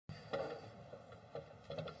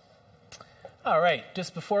All right,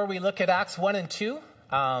 just before we look at Acts 1 and 2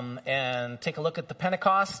 and take a look at the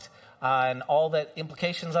Pentecost and all the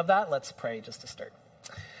implications of that, let's pray just to start.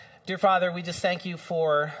 Dear Father, we just thank you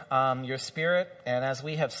for your Spirit, and as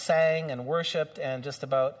we have sang and worshiped and just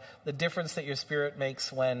about the difference that your Spirit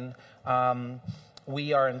makes when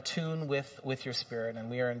we are in tune with your Spirit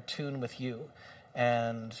and we are in tune with you.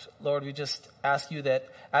 And Lord, we just ask you that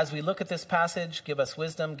as we look at this passage, give us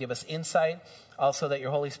wisdom, give us insight, also that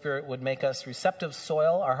your Holy Spirit would make us receptive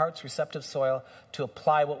soil, our hearts receptive soil, to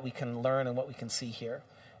apply what we can learn and what we can see here.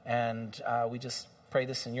 And we just pray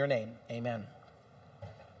this in your name. Amen.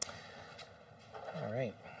 All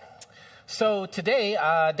right. So today,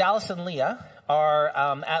 Dallas and Leah are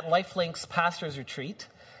at LifeLink's Pastors Retreat.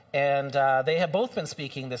 And they have both been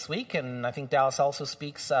speaking this week, and I think Dallas also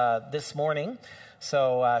speaks this morning,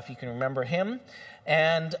 so if you can remember him.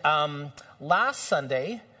 And last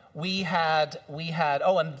Sunday, we had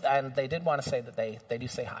and they did want to say that they do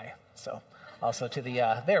say hi. So also to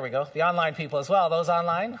the, there we go, the online people as well, those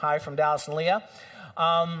online, hi from Dallas and Leah.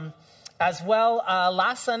 As well,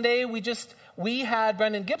 last Sunday, we had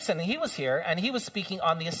Brendan Gibson, and he was here, and he was speaking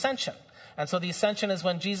on the Ascension. And so the ascension is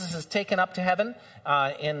when Jesus is taken up to heaven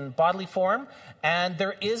in bodily form. And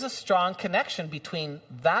there is a strong connection between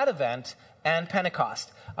that event and Pentecost.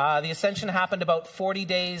 The ascension happened about 40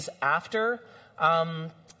 days after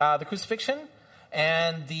the crucifixion.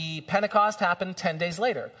 And the Pentecost happened 10 days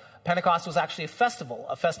later. Pentecost was actually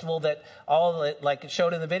a festival that like it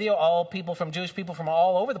showed in the video, Jewish people from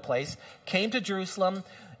all over the place came to Jerusalem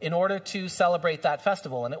in order to celebrate that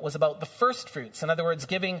festival. And it was about the first fruits. In other words,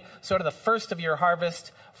 giving sort of the first of your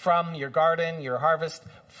harvest from your garden, your harvest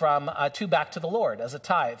from back to the Lord as a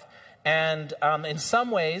tithe. And in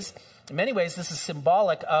many ways, this is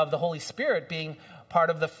symbolic of the Holy Spirit being part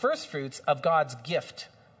of the first fruits of God's gift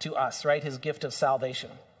to us, right? His gift of salvation.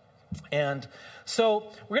 And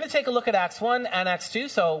so we're going to take a look at Acts 1 and Acts 2.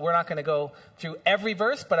 So we're not going to go through every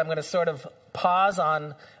verse, but I'm going to sort of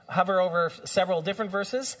hover over several different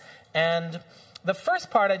verses. And the first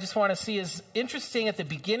part I just want to see is interesting at the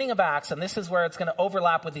beginning of Acts, and this is where it's going to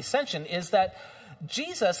overlap with the Ascension, is that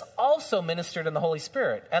Jesus also ministered in the Holy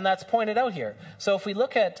Spirit. And that's pointed out here. So if we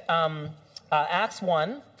look at Acts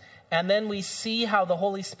 1, and then we see how the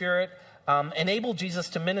Holy Spirit enabled Jesus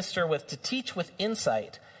to teach with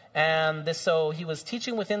insight. And so he was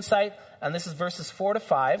teaching with insight, and this is verses 4 to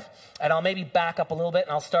 5. And I'll maybe back up a little bit,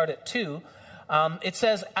 and I'll start at 2. It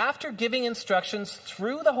says, after giving instructions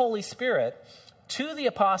through the Holy Spirit to the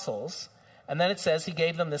apostles, and then it says he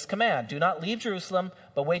gave them this command: do not leave Jerusalem,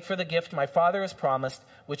 but wait for the gift my Father has promised,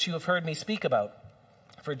 which you have heard me speak about.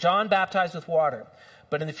 For John baptized with water,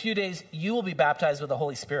 but in a few days you will be baptized with the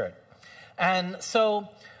Holy Spirit. And so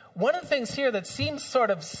one of the things here that seems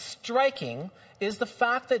sort of striking is the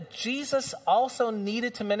fact that Jesus also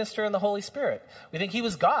needed to minister in the Holy Spirit. We think he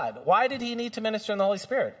was God. Why did he need to minister in the Holy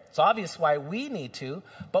Spirit? It's obvious why we need to,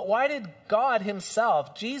 but why did God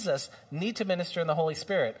himself, Jesus, need to minister in the Holy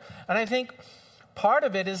Spirit? And I think part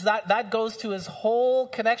of it is that goes to his whole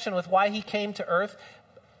connection with why he came to earth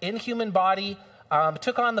in human body,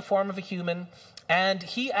 took on the form of a human, and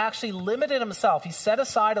he actually limited himself. He set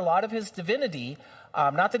aside a lot of his divinity.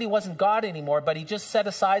 Not that he wasn't God anymore, but he just set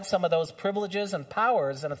aside some of those privileges and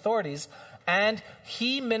powers and authorities, and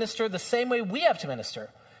he ministered the same way we have to minister.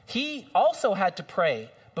 He also had to pray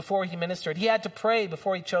before he ministered. He had to pray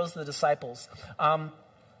before he chose the disciples.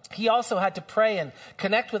 He also had to pray and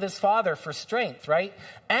connect with his Father for strength, right?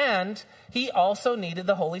 And he also needed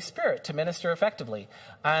the Holy Spirit to minister effectively.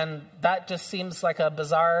 And that just seems like a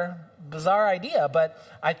bizarre idea. But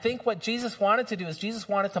I think what Jesus wanted to do is Jesus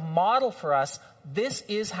wanted to model for us, this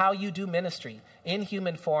is how you do ministry in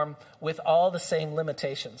human form with all the same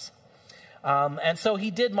limitations. And so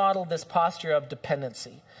he did model this posture of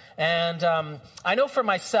dependency. And I know for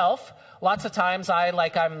myself, lots of times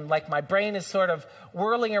my brain is sort of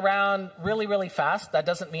whirling around really, really fast. That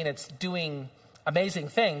doesn't mean it's doing amazing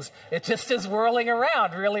things. It just is whirling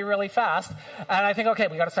around really, really fast. And I think, okay,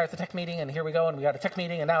 we got to start the tech meeting, and here we go, and we got a tech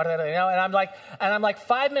meeting, and now, and I'm like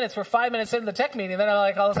 5 minutes. We're 5 minutes into the tech meeting, and then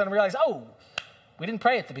I all of a sudden realize, oh, we didn't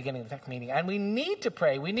pray at the beginning of the tech meeting, and we need to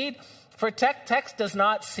pray. Text does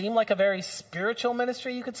not seem like a very spiritual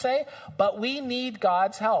ministry, you could say, but we need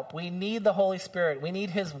God's help. We need the Holy Spirit. We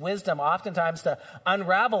need his wisdom oftentimes to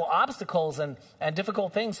unravel obstacles and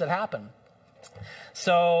difficult things that happen.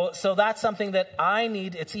 So that's something that I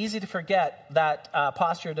need. It's easy to forget that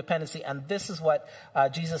posture of dependency, and this is what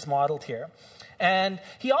Jesus modeled here. And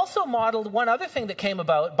he also modeled one other thing that came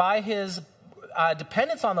about by his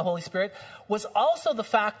dependence on the Holy Spirit was also the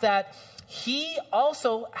fact that he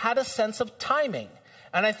also had a sense of timing.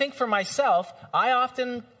 And I think for myself, I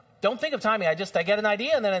often don't think of timing. I get an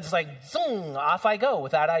idea, and then it's like, zoom, off I go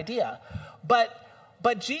with that idea.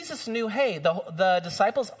 But Jesus knew, hey, the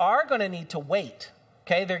disciples are going to need to wait.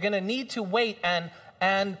 Okay, they're going to need to wait,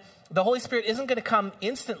 and the Holy Spirit isn't going to come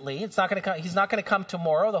instantly. It's not going to come. He's not going to come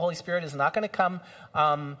tomorrow. The Holy Spirit is not going to come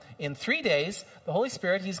in 3 days. The Holy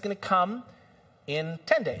Spirit, he's going to come in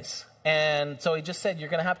 10 days. And so he just said, you're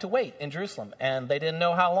going to have to wait in Jerusalem. And they didn't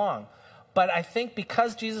know how long. But I think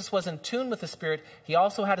because Jesus was in tune with the Spirit, he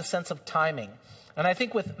also had a sense of timing. And I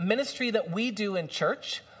think with ministry that we do in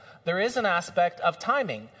church, there is an aspect of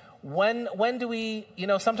timing. When do we,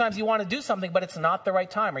 sometimes you want to do something, but it's not the right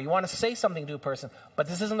time. Or you want to say something to a person, but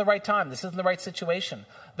this isn't the right time. This isn't the right situation.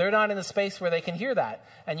 They're not in a space where they can hear that.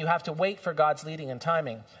 And you have to wait for God's leading and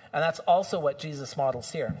timing. And that's also what Jesus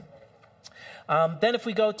models here. Then if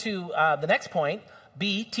we go to the next point,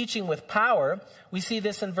 B, teaching with power, we see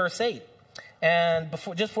this in verse 8. And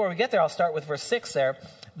before we get there, I'll start with verse 6 there.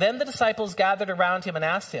 Then the disciples gathered around him and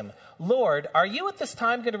asked him, Lord, are you at this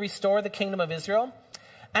time going to restore the kingdom of Israel?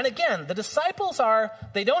 And again, the disciples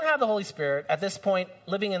they don't have the Holy Spirit at this point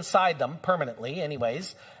living inside them permanently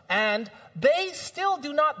anyways. And they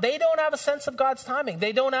don't have a sense of God's timing.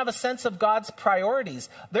 They don't have a sense of God's priorities.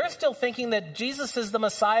 They're still thinking that Jesus is the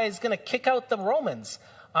Messiah, is going to kick out the Romans.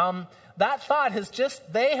 That thought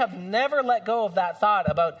they have never let go of that thought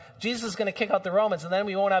about Jesus is going to kick out the Romans, and then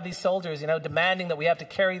we won't have these soldiers, demanding that we have to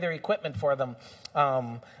carry their equipment for them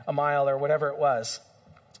a mile or whatever it was.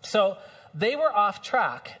 So they were off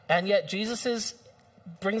track, and yet Jesus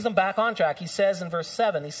brings them back on track. He says in verse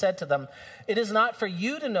 7, he said to them, it is not for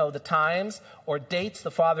you to know the times or dates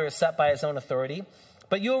the Father has set by his own authority,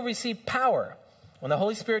 but you will receive power when the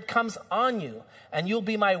Holy Spirit comes on you, and you'll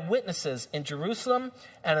be my witnesses in Jerusalem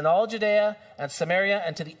and in all Judea and Samaria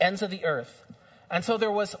and to the ends of the earth. And so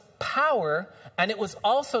there was power, and it was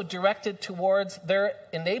also directed towards their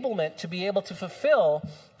enablement to be able to fulfill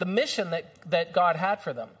the mission that God had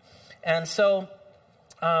for them. And so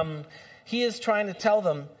he is trying to tell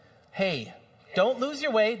them, hey, don't lose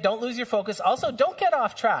your way, don't lose your focus. Also, don't get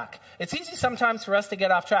off track. It's easy sometimes for us to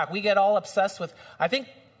get off track. We get all obsessed with, I think,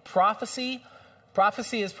 prophecy.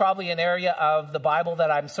 Prophecy is probably an area of the Bible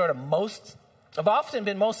that I've often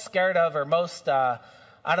been most scared of, or most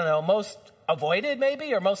avoided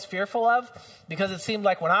maybe, or most fearful of, because it seemed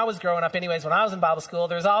like when I was growing up anyways, when I was in Bible school,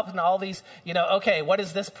 there's often all these, okay, what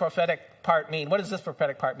does this prophetic part mean? What does this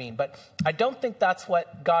prophetic part mean? But I don't think that's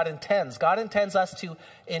what God intends. God intends us to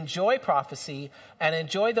enjoy prophecy and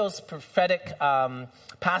enjoy those prophetic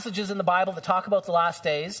passages in the Bible that talk about the last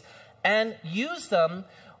days and use them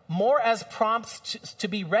more as prompts to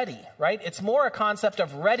be ready, right? It's more a concept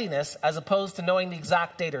of readiness as opposed to knowing the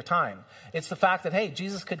exact date or time. It's the fact that, hey,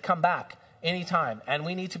 Jesus could come back anytime, and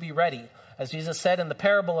we need to be ready. As Jesus said in the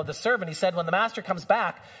parable of the servant, he said, when the master comes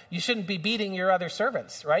back, you shouldn't be beating your other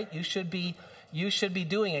servants, right? You should be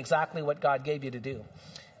doing exactly what God gave you to do.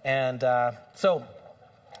 And so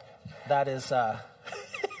that is...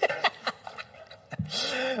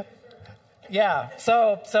 yeah,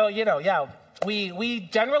 We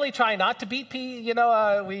generally try not to beat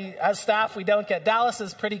we as staff, we don't get. Dallas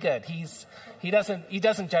is pretty good. He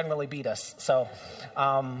doesn't generally beat us. So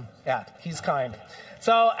he's kind.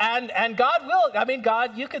 So and God will.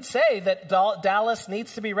 God, you could say that Dallas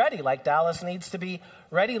needs to be ready. Like Dallas needs to be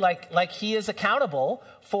ready. Like he is accountable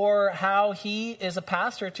for how he is a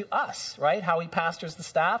pastor to us, right? How he pastors the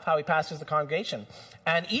staff, how he pastors the congregation,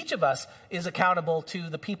 and each of us is accountable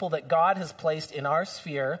to the people that God has placed in our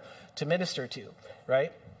sphere to minister to,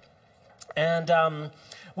 right? And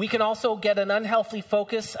we can also get an unhealthy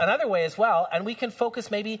focus another way as well, and we can focus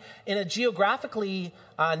maybe in a geographically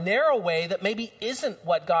narrow way that maybe isn't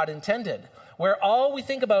what God intended, where all we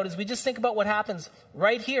think about is we just think about what happens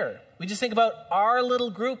right here. We just think about our little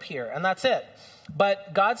group here, and that's it.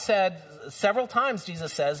 But God said several times,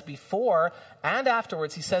 Jesus says, before and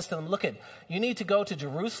afterwards, he says to them, look, you need to go to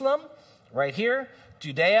Jerusalem, right here,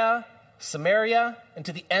 Judea, Samaria, and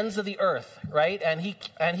to the ends of the earth, right? And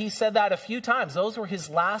he said that a few times. Those were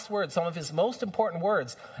his last words, some of his most important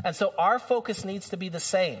words. And so our focus needs to be the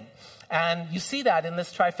same. And you see that in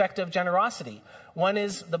this trifecta of generosity. One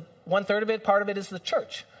third of it, part of it is the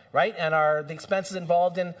church, right? And the expenses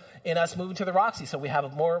involved in us moving to the Roxy, so we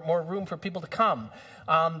have more room for people to come.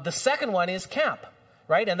 The second one is camp,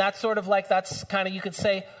 right? And that's that's kind of, you could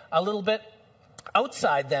say, a little bit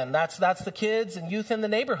outside then. That's the kids and youth in the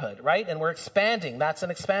neighborhood, right? And we're expanding. That's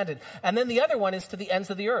an expanded. And then the other one is to the ends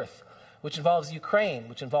of the earth. which involves Ukraine,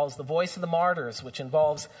 which involves the Voice of the Martyrs, which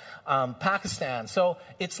involves Pakistan. So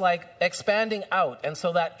it's like expanding out. And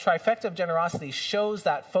so that trifecta of generosity shows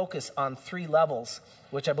that focus on 3 levels,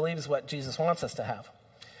 which I believe is what Jesus wants us to have.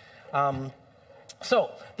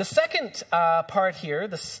 So the second part here,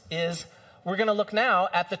 this is we're going to look now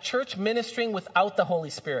at the church ministering without the Holy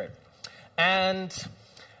Spirit. And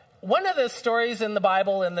one of the stories in the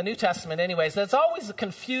Bible, in the New Testament anyways, that's always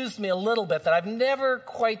confused me a little bit, that I've never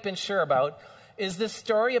quite been sure about, is this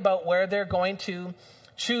story about where they're going to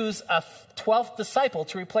choose a 12th disciple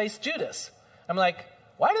to replace Judas. I'm like,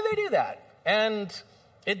 why do they do that? And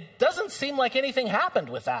it doesn't seem like anything happened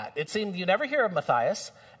with that. It seemed you never hear of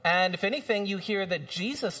Matthias. And if anything, you hear that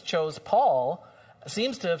Jesus chose Paul,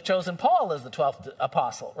 seems to have chosen Paul as the 12th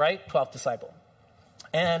apostle, right? 12th disciple.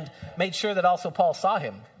 And made sure that also Paul saw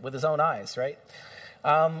him with his own eyes, right?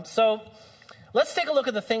 So let's take a look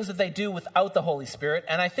at the things that they do without the Holy Spirit.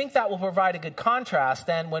 And I think that will provide a good contrast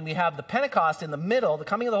then when we have the Pentecost in the middle, the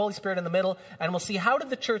coming of the Holy Spirit in the middle, and we'll see how did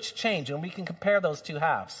the church change, and we can compare those 2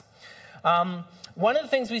 halves. One of the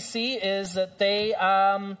things we see is that they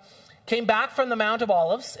came back from the Mount of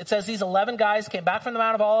Olives. It says these 11 guys came back from the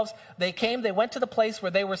Mount of Olives. They went to the place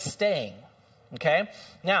where they were staying, okay?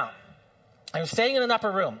 Now, they were staying in an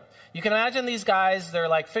upper room. You can imagine these guys, they're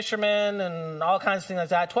like fishermen and all kinds of things like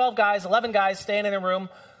that. 12 guys, 11 guys staying in a room.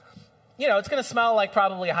 You know, it's going to smell like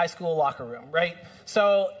probably a high school locker room, right?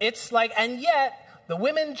 So it's like, and yet the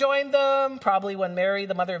women joined them. Probably when Mary,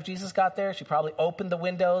 the mother of Jesus, got there, she probably opened the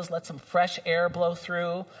windows, let some fresh air blow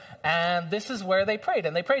through. And this is where they prayed,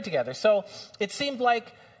 and they prayed together. So it seemed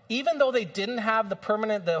like even though they didn't have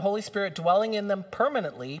the Holy Spirit dwelling in them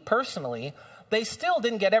permanently, personally, they still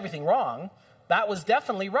didn't get everything wrong. That was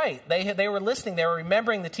definitely right. They were listening. They were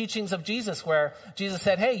remembering the teachings of Jesus where Jesus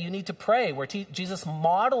said, hey, you need to pray, where Jesus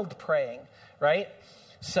modeled praying, right?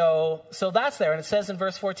 So that's there. And it says in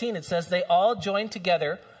verse 14, it says, they all joined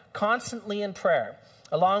together constantly in prayer,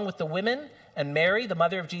 along with the women and Mary, the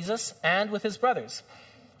mother of Jesus, and with his brothers.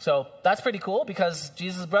 So that's pretty cool because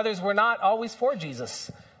Jesus' brothers were not always for Jesus.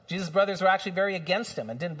 Jesus' brothers were actually very against him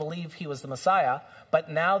and didn't believe he was the Messiah, but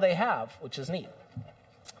now they have, which is neat.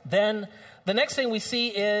 Then the next thing we see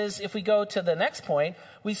is, if we go to the next point,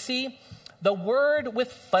 we see the word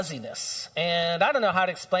with fuzziness. And I don't know how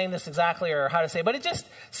to explain this exactly or how to say it, but it just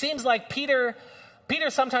seems like Peter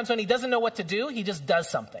sometimes when he doesn't know what to do, he just does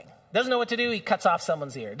something. Doesn't know what to do, he cuts off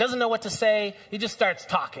someone's ear. Doesn't know what to say, he just starts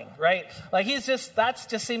talking, right? Like that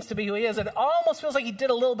just seems to be who he is. It almost feels like he did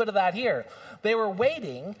a little bit of that here. They were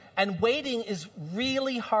waiting, and waiting is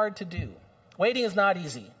really hard to do. Waiting is not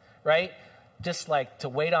easy, right? Just like to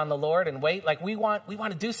wait on the Lord and wait. Like we want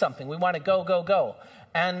to do something. We want to go.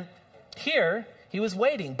 And here he was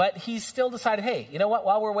waiting, but he still decided, hey, you know what?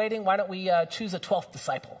 While we're waiting, why don't we choose a 12th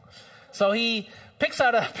disciple? So he picks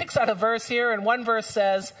out a verse here, and one verse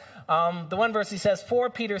says, he says, for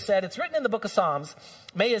Peter said, it's written in the book of Psalms,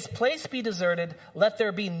 may his place be deserted, let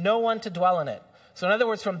there be no one to dwell in it. So in other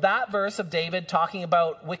words, from that verse of David talking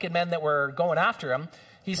about wicked men that were going after him,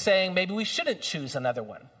 he's saying maybe we shouldn't choose another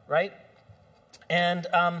one, right? And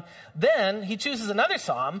then he chooses another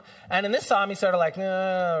psalm, and in this psalm he sort of like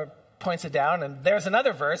points it down, and there's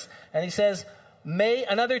another verse, and he says, may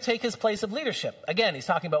another take his place of leadership. Again, he's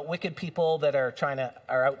talking about wicked people that are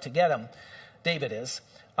out to get him. David is.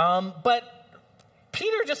 But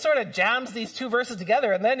Peter just sort of jams these 2 verses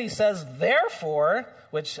together, and then he says, therefore,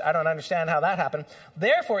 which I don't understand how that happened,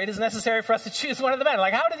 therefore it is necessary for us to choose one of the men.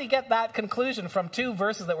 Like, how did he get that conclusion from 2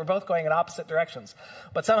 verses that were both going in opposite directions?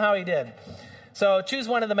 But somehow he did. So choose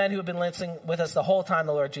one of the men who have been listening with us the whole time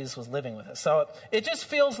the Lord Jesus was living with us. So it just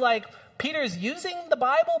feels like Peter's using the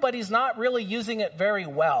Bible, but he's not really using it very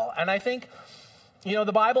well. And I think, the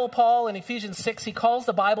Bible, Paul in Ephesians 6, he calls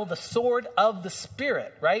the Bible the sword of the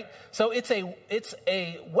Spirit, right? So it's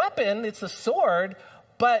a weapon, it's a sword,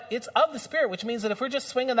 but it's of the Spirit, which means that if we're just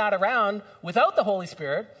swinging that around without the Holy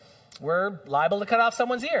Spirit, we're liable to cut off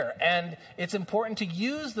someone's ear. And it's important to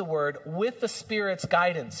use the word with the Spirit's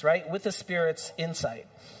guidance, right? With the Spirit's insight.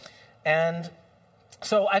 And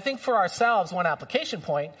so I think for ourselves, one application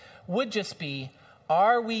point would just be,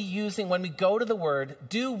 are we using, when we go to the word,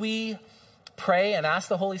 do we pray and ask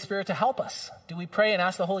the Holy Spirit to help us? Do we pray and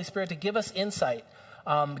ask the Holy Spirit to give us insight?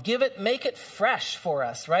 Make it fresh for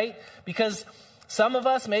us, right? Because some of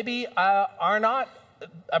us maybe are not,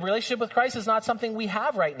 a relationship with Christ is not something we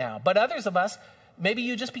have right now. But others of us, maybe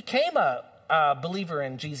you just became a believer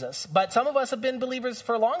in Jesus. But some of us have been believers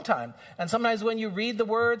for a long time. And sometimes when you read the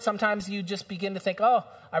word, sometimes you just begin to think, oh,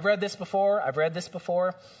 I've read this before.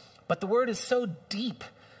 But the word is so deep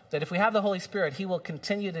that if we have the Holy Spirit, he will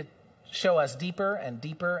continue to show us deeper and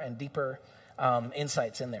deeper and deeper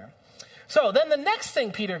insights in there. So then the next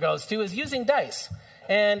thing Peter goes to is using dice.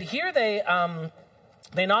 And here they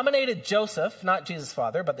nominated Joseph, not Jesus'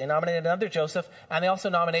 father, but they nominated another Joseph, and they also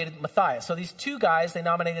nominated Matthias. So these two guys they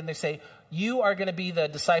nominated, and they say, you are going to be the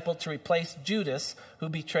disciple to replace Judas, who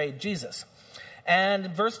betrayed Jesus. And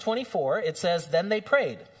in verse 24, it says, then they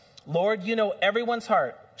prayed, Lord, you know everyone's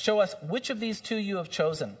heart. Show us which of these two you have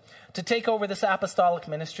chosen to take over this apostolic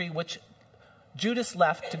ministry, which Judas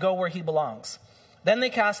left to go where he belongs. Then they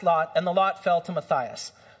cast lot, and the lot fell to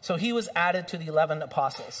Matthias. So he was added to the 11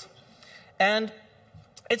 apostles. And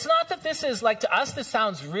it's not that this is, like, to us, this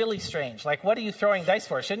sounds really strange. Like, what are you throwing dice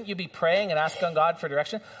for? Shouldn't you be praying and asking God for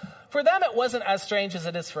direction? For them, it wasn't as strange as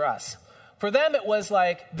it is for us. For them, it was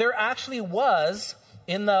like there actually was,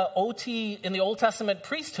 in the Old Testament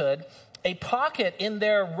priesthood, a pocket in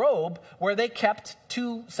their robe where they kept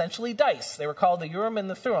two, essentially, dice. They were called the Urim and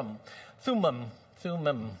the Thummim.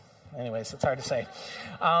 Anyways, it's hard to say.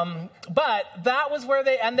 But that was where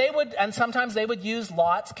and sometimes they would use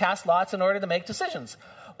lots, cast lots in order to make decisions.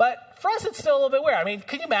 But for us, it's still a little bit weird. I mean,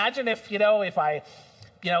 can you imagine if I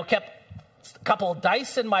kept a couple of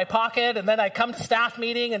dice in my pocket and then I come to staff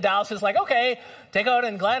meeting and Dallas is like, okay, take out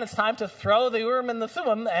and Glenn, it's time to throw the Urim and the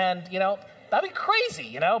Thummim, and, that'd be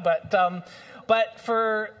crazy,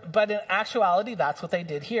 but in actuality, that's what they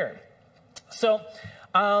did here. So,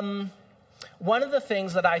 one of the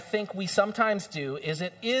things that I think we sometimes do is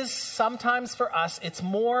it is sometimes for us, it's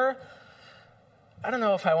more, I don't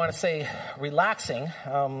know if I want to say relaxing.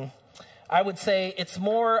 I would say it's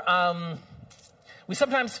more, we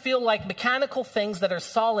sometimes feel like mechanical things that are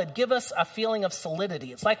solid give us a feeling of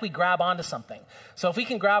solidity. It's like we grab onto something. So if we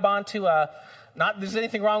can grab onto not there's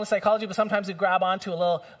anything wrong with psychology, but sometimes we grab onto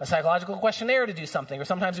a psychological questionnaire to do something, or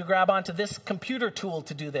sometimes we grab onto this computer tool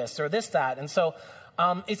to do this, or this, that. And so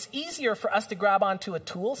it's easier for us to grab onto a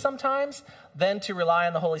tool sometimes than to rely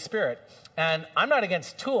on the Holy Spirit. And I'm not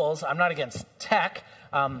against tools. I'm not against tech.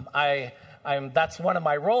 That's one of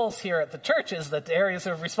my roles here at the church, is the areas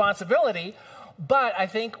of responsibility. But I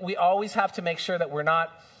think we always have to make sure that we're not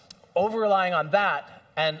over-relying on that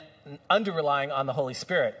and under-relying on the Holy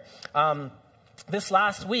Spirit. This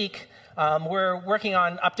last week, we're working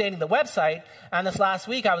on updating the website, and this last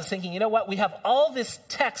week I was thinking, you know what, we have all this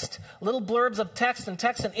text, little blurbs of text and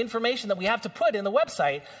information that we have to put in the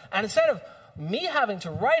website, and instead of me having to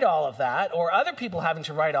write all of that, or other people having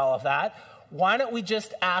to write all of that, why don't we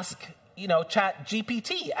just ask Chat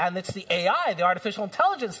GPT, and it's the AI, the artificial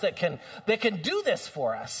intelligence that can do this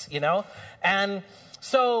for us, and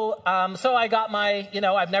so I got my,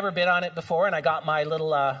 I've never been on it before, and I got my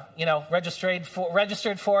little,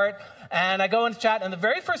 registered for it, and I go into chat, and the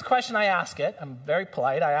very first question I ask it, I'm very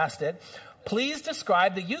polite, I asked it, please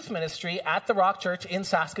describe the youth ministry at the Rock Church in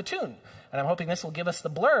Saskatoon, and I'm hoping this will give us the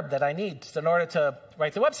blurb that I need in order to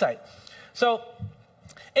write the website. So,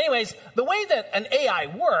 anyways, the way that an AI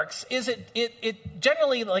works is it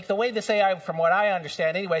generally, like the way this AI, from what I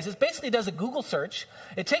understand anyways, is basically does a Google search.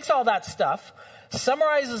 It takes all that stuff,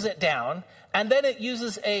 summarizes it down, and then it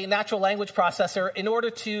uses a natural language processor in order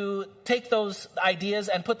to take those ideas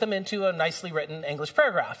and put them into a nicely written English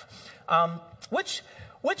paragraph, which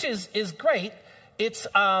is great.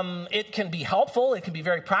 It can be helpful. It can be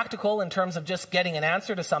very practical in terms of just getting an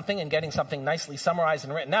answer to something and getting something nicely summarized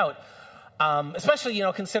and written out. Especially,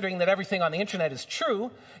 considering that everything on the internet is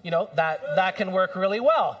true, that can work really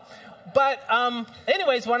well. But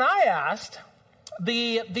anyways, when I asked,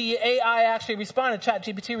 the AI actually responded,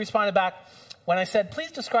 ChatGPT responded back when I said,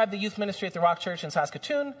 please describe the youth ministry at the Rock Church in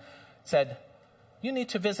Saskatoon, said,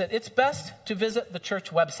 it's best to visit the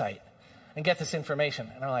church website and get this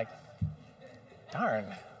information. And I'm like, darn.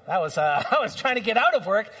 I was trying to get out of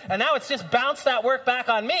work, and now it's just bounced that work back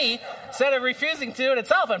on me instead of refusing to do it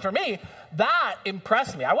itself. And for me, that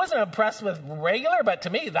impressed me. I wasn't impressed with regular, but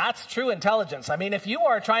to me, that's true intelligence. I mean, if you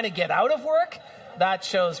are trying to get out of work, that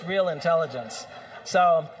shows real intelligence.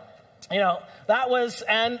 So, that was,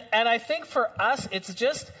 and I think for us, it's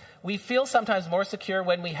just, we feel sometimes more secure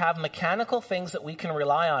when we have mechanical things that we can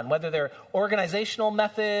rely on, whether they're organizational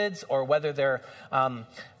methods or whether they're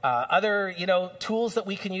other, tools that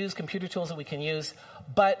we can use, computer tools that we can use.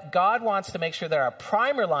 But God wants to make sure that our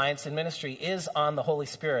prime reliance in ministry is on the Holy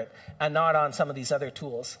Spirit and not on some of these other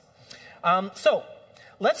tools. So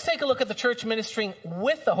let's take a look at the church ministering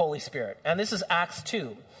with the Holy Spirit. And this is Acts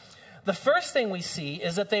 2. The first thing we see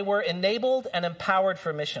is that they were enabled and empowered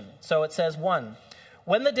for mission. So it says, 1,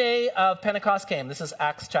 when the day of Pentecost came, this is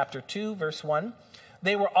Acts chapter 2, verse 1,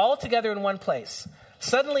 they were all together in one place.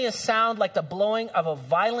 Suddenly a sound like the blowing of a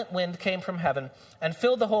violent wind came from heaven and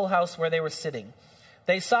filled the whole house where they were sitting.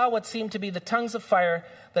 they saw what seemed to be the tongues of fire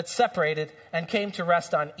that separated and came to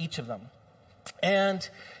rest on each of them. And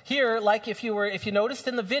here, like if you noticed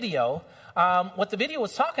in the video, what the video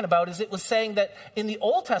was talking about is it was saying that in the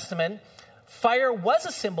Old Testament, fire was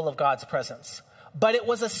a symbol of God's presence, but it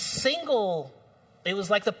was it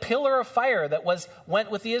was like the pillar of fire that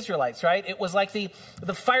went with the Israelites, right? It was like the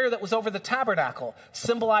fire that was over the tabernacle,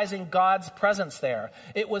 symbolizing God's presence there.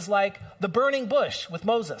 It was like the burning bush with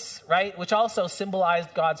Moses, right? Which also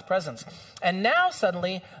symbolized God's presence. And now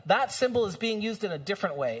suddenly that symbol is being used in a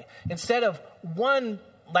different way. Instead of one,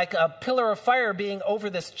 like a pillar of fire being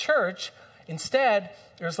over this church, instead,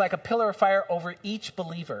 there's like a pillar of fire over each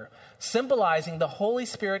believer, symbolizing the Holy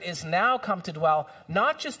Spirit is now come to dwell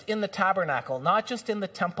not just in the tabernacle, not just in the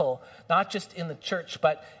temple, not just in the church,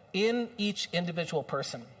 but in each individual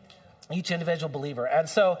person, each individual believer. And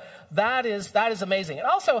so that is amazing. And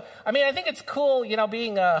also, I mean, I think it's cool,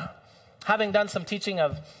 being having done some teaching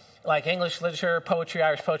of like English literature, poetry,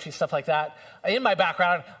 Irish poetry, stuff like that. In my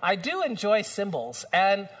background, I do enjoy symbols.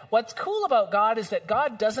 And what's cool about God is that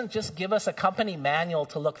God doesn't just give us a company manual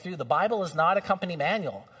to look through. The Bible is not a company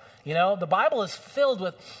manual. The Bible is filled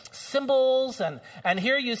with symbols. And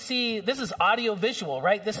here you see, this is audio visual,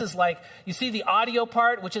 right? This is like, you see the audio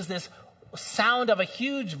part, which is this sound of a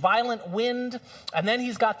huge violent wind. And then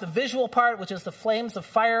he's got the visual part, which is the flames of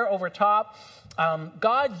fire over top.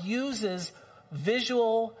 God uses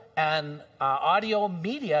visual and audio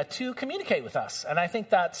media to communicate with us. And I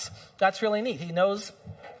think that's really neat. He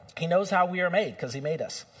knows how we are made because he made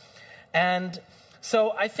us. And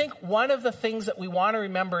so I think one of the things that we want to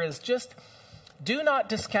remember is just do not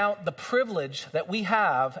discount the privilege that we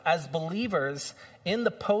have as believers in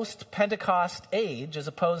the post-Pentecost age as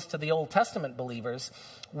opposed to the Old Testament believers.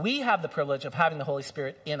 We have the privilege of having the Holy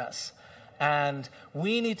Spirit in us. And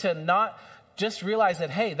we need to not just realize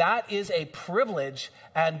that, hey, that is a privilege,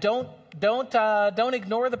 and don't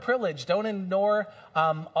ignore the privilege. Don't ignore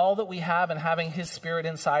all that we have and having his Spirit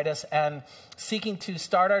inside us and seeking to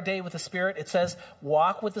start our day with the Spirit. It says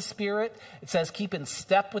walk with the Spirit. It says keep in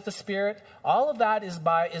step with the Spirit. All of that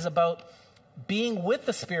is about being with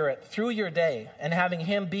the Spirit through your day and having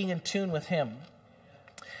him being in tune with him.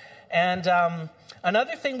 And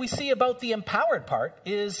another thing we see about the empowered part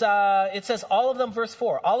is it says all of them, verse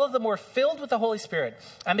 4, all of them were filled with the Holy Spirit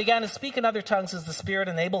and began to speak in other tongues as the Spirit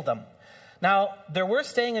enabled them. Now, there were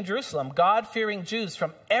staying in Jerusalem God-fearing Jews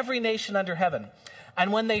from every nation under heaven.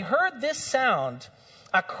 And when they heard this sound,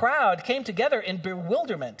 a crowd came together in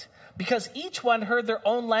bewilderment because each one heard their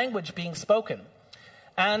own language being spoken.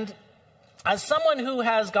 And as someone who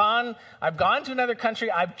I've gone to another country,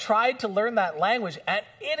 I've tried to learn that language, and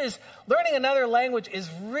learning another language is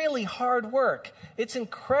really hard work. It's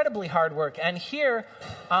incredibly hard work. And here,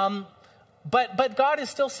 but God is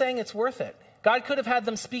still saying it's worth it. God could have had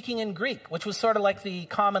them speaking in Greek, which was sort of like the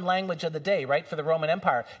common language of the day, right, for the Roman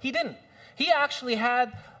Empire. He didn't. He actually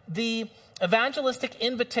had the evangelistic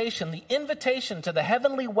invitation, the invitation to the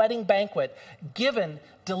heavenly wedding banquet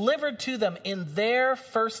delivered to them in their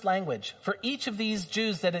first language for each of these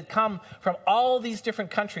Jews that had come from all these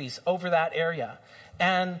different countries over that area.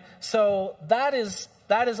 And so that is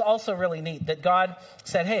also really neat that God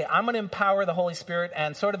said, hey, I'm going to empower the Holy Spirit.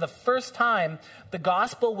 And sort of the first time the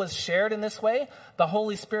gospel was shared in this way, the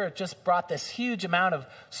Holy Spirit just brought this huge amount of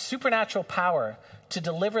supernatural power to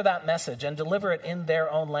deliver that message and deliver it in their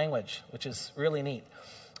own language, which is really neat.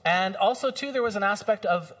 And also, too, there was an aspect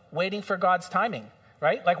of waiting for God's timing,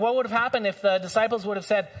 right? Like what would have happened if the disciples would have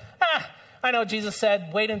said, I know Jesus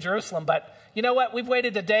said, wait in Jerusalem, but you know what? We've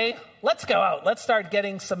waited a day. Let's go out. Let's start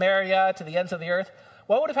getting Samaria to the ends of the earth.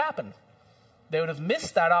 What would have happened? They would have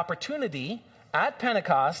missed that opportunity at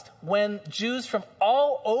Pentecost when Jews from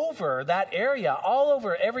all over that area, all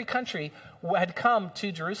over every country, had come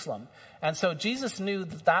to Jerusalem. And so Jesus knew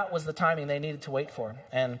that was the timing they needed to wait for.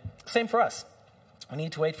 And same for us. We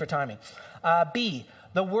need to wait for timing. B,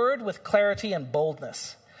 the word with clarity and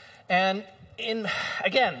boldness. And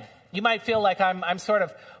again, you might feel like I'm sort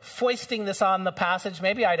of foisting this on the passage.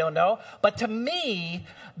 Maybe, I don't know. But to me,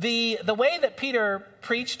 the way that Peter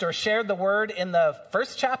preached or shared the word in the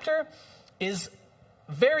first chapter is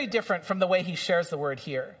very different from the way he shares the word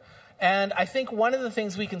here. And I think one of the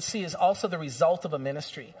things we can see is also the result of a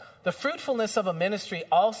ministry. The fruitfulness of a ministry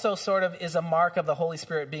also sort of is a mark of the Holy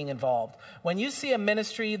Spirit being involved. When you see a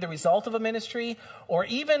ministry, the result of a ministry, or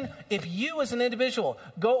even if you as an individual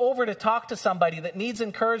go over to talk to somebody that needs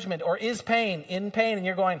encouragement or is in pain, and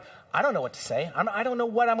you're going, I don't know what to say. I don't know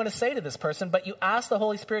what I'm going to say to this person, but you ask the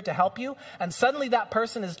Holy Spirit to help you, and suddenly that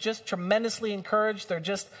person is just tremendously encouraged. They're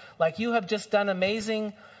just like, you have just done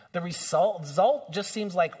amazing the result just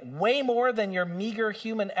seems like way more than your meager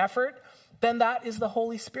human effort, then that is the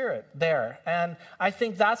Holy Spirit there. And I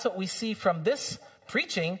think that's what we see from this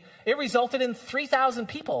preaching. It resulted in 3,000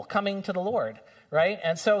 people coming to the Lord, right?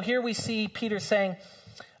 And so here we see Peter saying,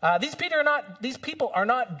 these people are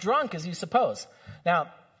not drunk as you suppose. Now,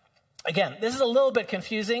 again, this is a little bit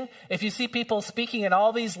confusing. If you see people speaking in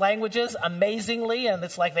all these languages amazingly, and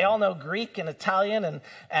it's like they all know Greek and Italian and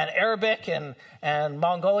Arabic and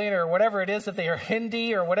Mongolian or whatever it is that they are,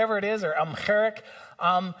 Hindi or whatever it is, or Amharic,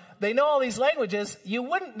 they know all these languages, you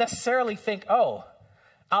wouldn't necessarily think, oh,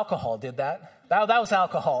 alcohol did that. That was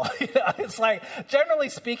alcohol. It's like, generally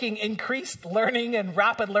speaking, increased learning and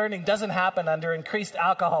rapid learning doesn't happen under increased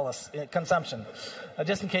alcohol consumption.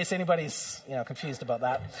 Just in case anybody's confused about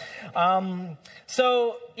that.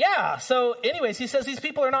 So anyways, he says these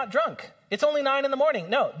people are not drunk. It's only 9 a.m.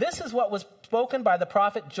 No, this is what was spoken by the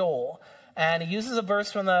prophet Joel. And he uses a verse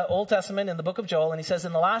from the Old Testament in the book of Joel, and he says,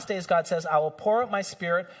 in the last days, God says, I will pour out my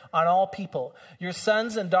spirit on all people. Your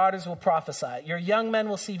sons and daughters will prophesy. Your young men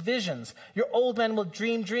will see visions. Your old men will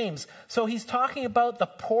dream dreams. So he's talking about the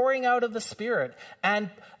pouring out of the Spirit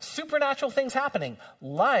and supernatural things happening,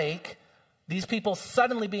 like these people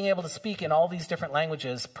suddenly being able to speak in all these different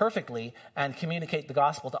languages perfectly and communicate the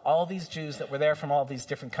gospel to all these Jews that were there from all these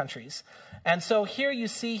different countries. And so here you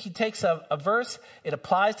see he takes a verse, it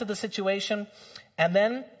applies to the situation, and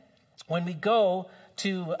then when we go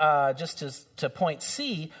to to point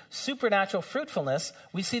C, supernatural fruitfulness,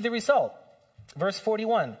 we see the result. Verse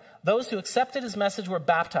 41, those who accepted his message were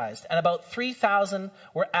baptized, and about 3,000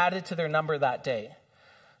 were added to their number that day.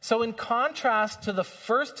 So in contrast to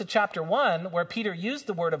to chapter 1, where Peter used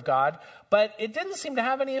the word of God, but it didn't seem to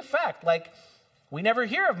have any effect. Like, we never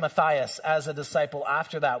hear of Matthias as a disciple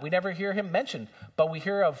after that. We never hear him mentioned, but we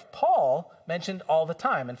hear of Paul mentioned all the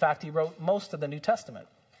time. In fact, he wrote most of the New Testament.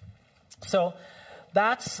 So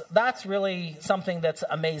that's really something that's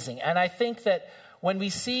amazing. And I think that when we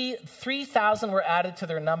see 3,000 were added to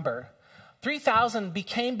their number, 3,000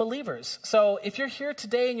 became believers. So if you're here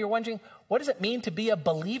today and you're wondering, what does it mean to be a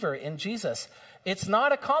believer in Jesus? It's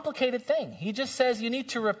not a complicated thing. He just says you need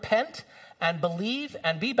to repent and believe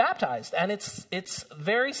and be baptized. And it's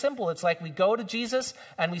very simple. It's like we go to Jesus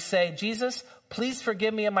and we say, Jesus, please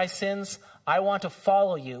forgive me of my sins. I want to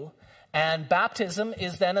follow you. And baptism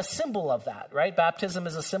is then a symbol of that, right? Baptism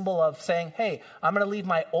is a symbol of saying, hey, I'm going to leave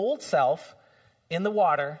my old self in the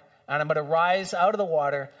water and I'm going to rise out of the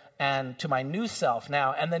water and to my new self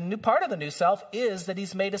now. And the new part of the new self is that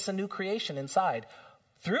he's made us a new creation inside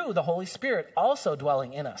through the Holy Spirit also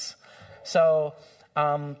dwelling in us. So,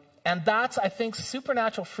 and that's, I think,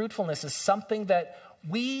 supernatural fruitfulness is something that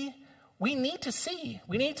we need to see.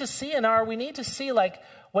 We need to see like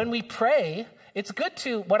when we pray, it's good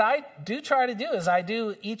to, what I do try to do is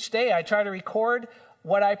each day, I try to record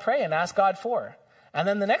what I pray and ask God for. And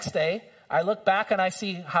then the next day, I look back and I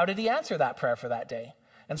see, how did he answer that prayer for that day?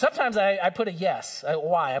 And sometimes I put a yes, a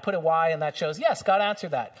Y. I put a Y and that shows, yes, God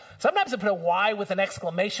answered that. Sometimes I put a Y with an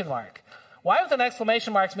exclamation mark. Y with an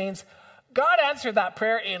exclamation mark means God answered that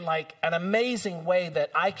prayer in like an amazing way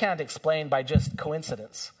that I can't explain by just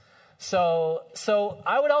coincidence. So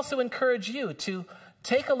I would also encourage you to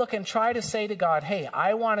take a look and try to say to God, hey,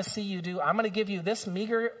 I want to see you do, I'm going to give you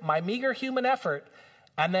my meager human effort,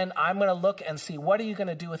 and then I'm going to look and see, what are you going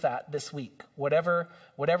to do with that this week? Whatever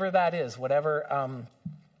that is, whatever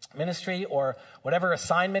ministry or whatever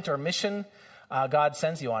assignment or mission God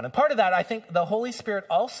sends you on. And part of that, I think the Holy Spirit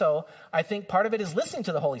also, part of it is listening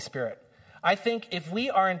to the Holy Spirit. I think if we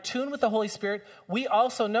are in tune with the Holy Spirit, we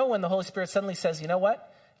also know when the Holy Spirit suddenly says, you know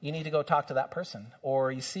what? You need to go talk to that person.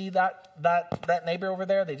 Or you see that neighbor over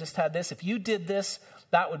there, they just had this. If you did this,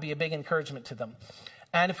 that would be a big encouragement to them.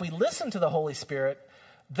 And if we listen to the Holy Spirit,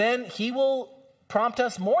 then he will prompt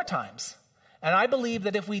us more times. And I believe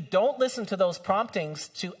that if we don't listen to those promptings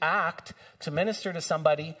to act, to minister to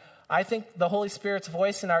somebody, I think the Holy Spirit's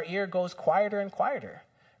voice in our ear goes quieter and quieter,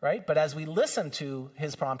 right? But as we listen to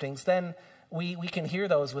his promptings, then we can hear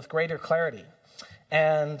those with greater clarity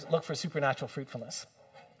and look for supernatural fruitfulness.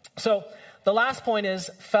 So the last point is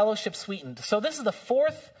fellowship sweetened. So this is the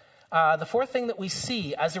fourth thing that we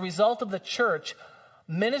see as a result of the church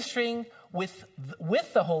ministering with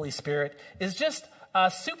the Holy Spirit is just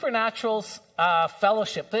a supernatural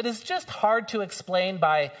fellowship that is just hard to explain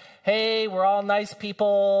by, hey, we're all nice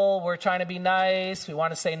people, we're trying to be nice, we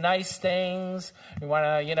want to say nice things, we want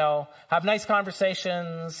to, have nice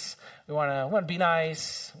conversations, we want to be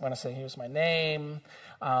nice, we want to say, here's my name.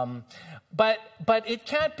 But it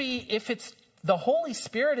can't be, if it's the Holy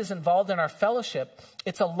Spirit is involved in our fellowship,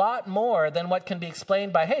 it's a lot more than what can be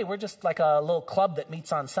explained by, hey, we're just like a little club that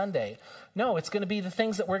meets on Sunday. No, it's going to be the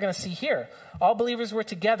things that we're going to see here. All believers were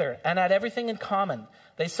together and had everything in common.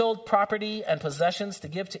 They sold property and possessions to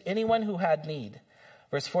give to anyone who had need.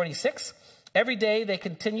 Verse 46, every day they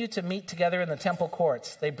continued to meet together in the temple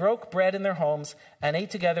courts. They broke bread in their homes and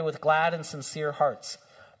ate together with glad and sincere hearts,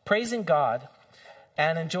 praising God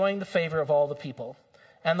and enjoying the favor of all the people.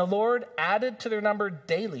 And the Lord added to their number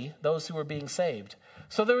daily those who were being saved.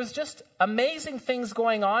 So there was just amazing things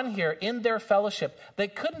going on here in their fellowship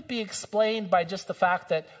that couldn't be explained by just the fact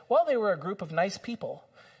that, well, they were a group of nice people,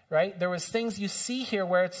 right? There was things you see here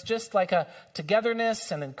where it's just like a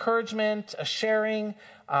togetherness and encouragement, a sharing,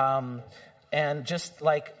 and just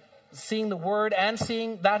like seeing the word and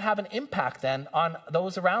seeing that have an impact then on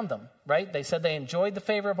those around them, right? They said they enjoyed the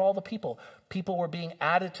favor of all the people. People were being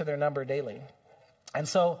added to their number daily. And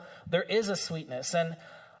so there is a sweetness. And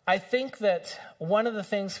I think that one of the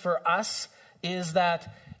things for us is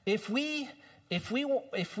that if we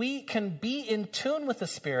can be in tune with the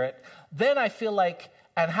Spirit, then I feel like,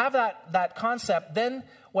 and have that concept, then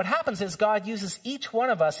what happens is God uses each one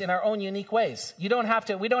of us in our own unique ways. We don't have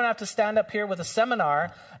to stand up here with a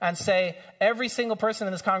seminar and say, every single person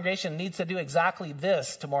in this congregation needs to do exactly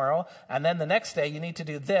this tomorrow, and then the next day you need to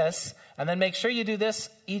do this, and then make sure you do this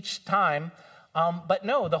each time. But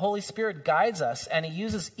no, the Holy Spirit guides us, and he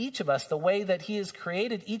uses each of us the way that he has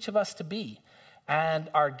created each of us to be. And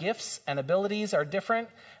our gifts and abilities are different,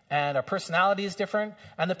 and our personality is different,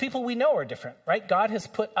 and the people we know are different, right? God has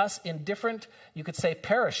put us in different, you could say,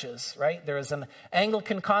 parishes, right? There is an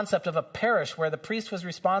Anglican concept of a parish where the priest was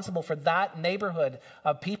responsible for that neighborhood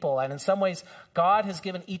of people. And in some ways, God has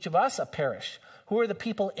given each of us a parish. Who are the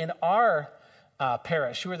people in our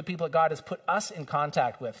parish? Who are the people that God has put us in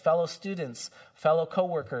contact with? Fellow students, fellow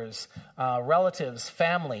co-workers, relatives,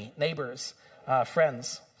 family, neighbors,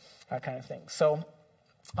 friends, that kind of thing. So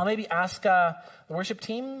I'll maybe ask the worship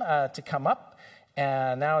team to come up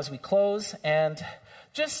now as we close. And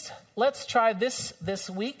just let's try this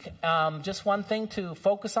week. Just one thing to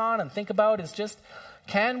focus on and think about is just,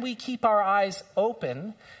 can we keep our eyes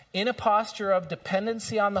open in a posture of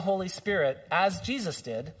dependency on the Holy Spirit as Jesus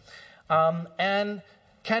did? And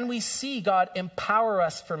can we see God empower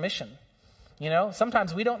us for mission? You know,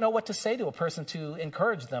 sometimes we don't know what to say to a person to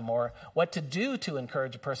encourage them or what to do to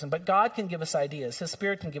encourage a person, but God can give us ideas. His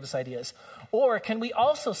Spirit can give us ideas. Or can we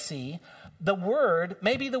also see the word,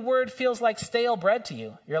 maybe the word feels like stale bread to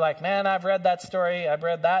you. You're like, man, I've read that story. I've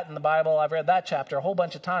read that in the Bible. I've read that chapter a whole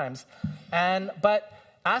bunch of times. But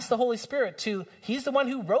ask the Holy Spirit he's the one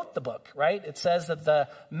who wrote the book, right? It says that the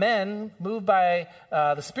men moved by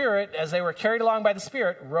the Spirit, as they were carried along by the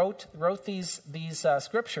Spirit, wrote these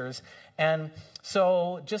scriptures. And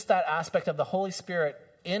so just that aspect of the Holy Spirit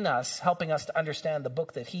in us, helping us to understand the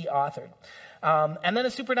book that he authored. And then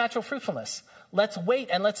a supernatural fruitfulness. Let's wait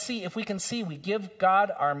and let's see if we can see. We give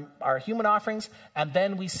God our human offerings, and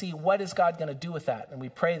then we see what is God going to do with that. And we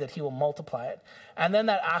pray that he will multiply it. And then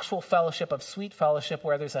that actual fellowship of sweet fellowship,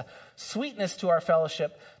 where there's a sweetness to our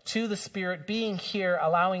fellowship, to the Spirit being here,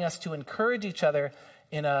 allowing us to encourage each other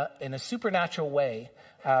in a supernatural way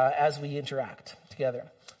as we interact together.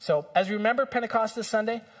 So as we remember Pentecost this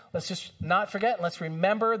Sunday, let's just not forget. Let's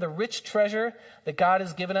remember the rich treasure that God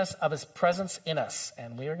has given us of his presence in us.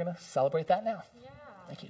 And we are going to celebrate that now. Yeah.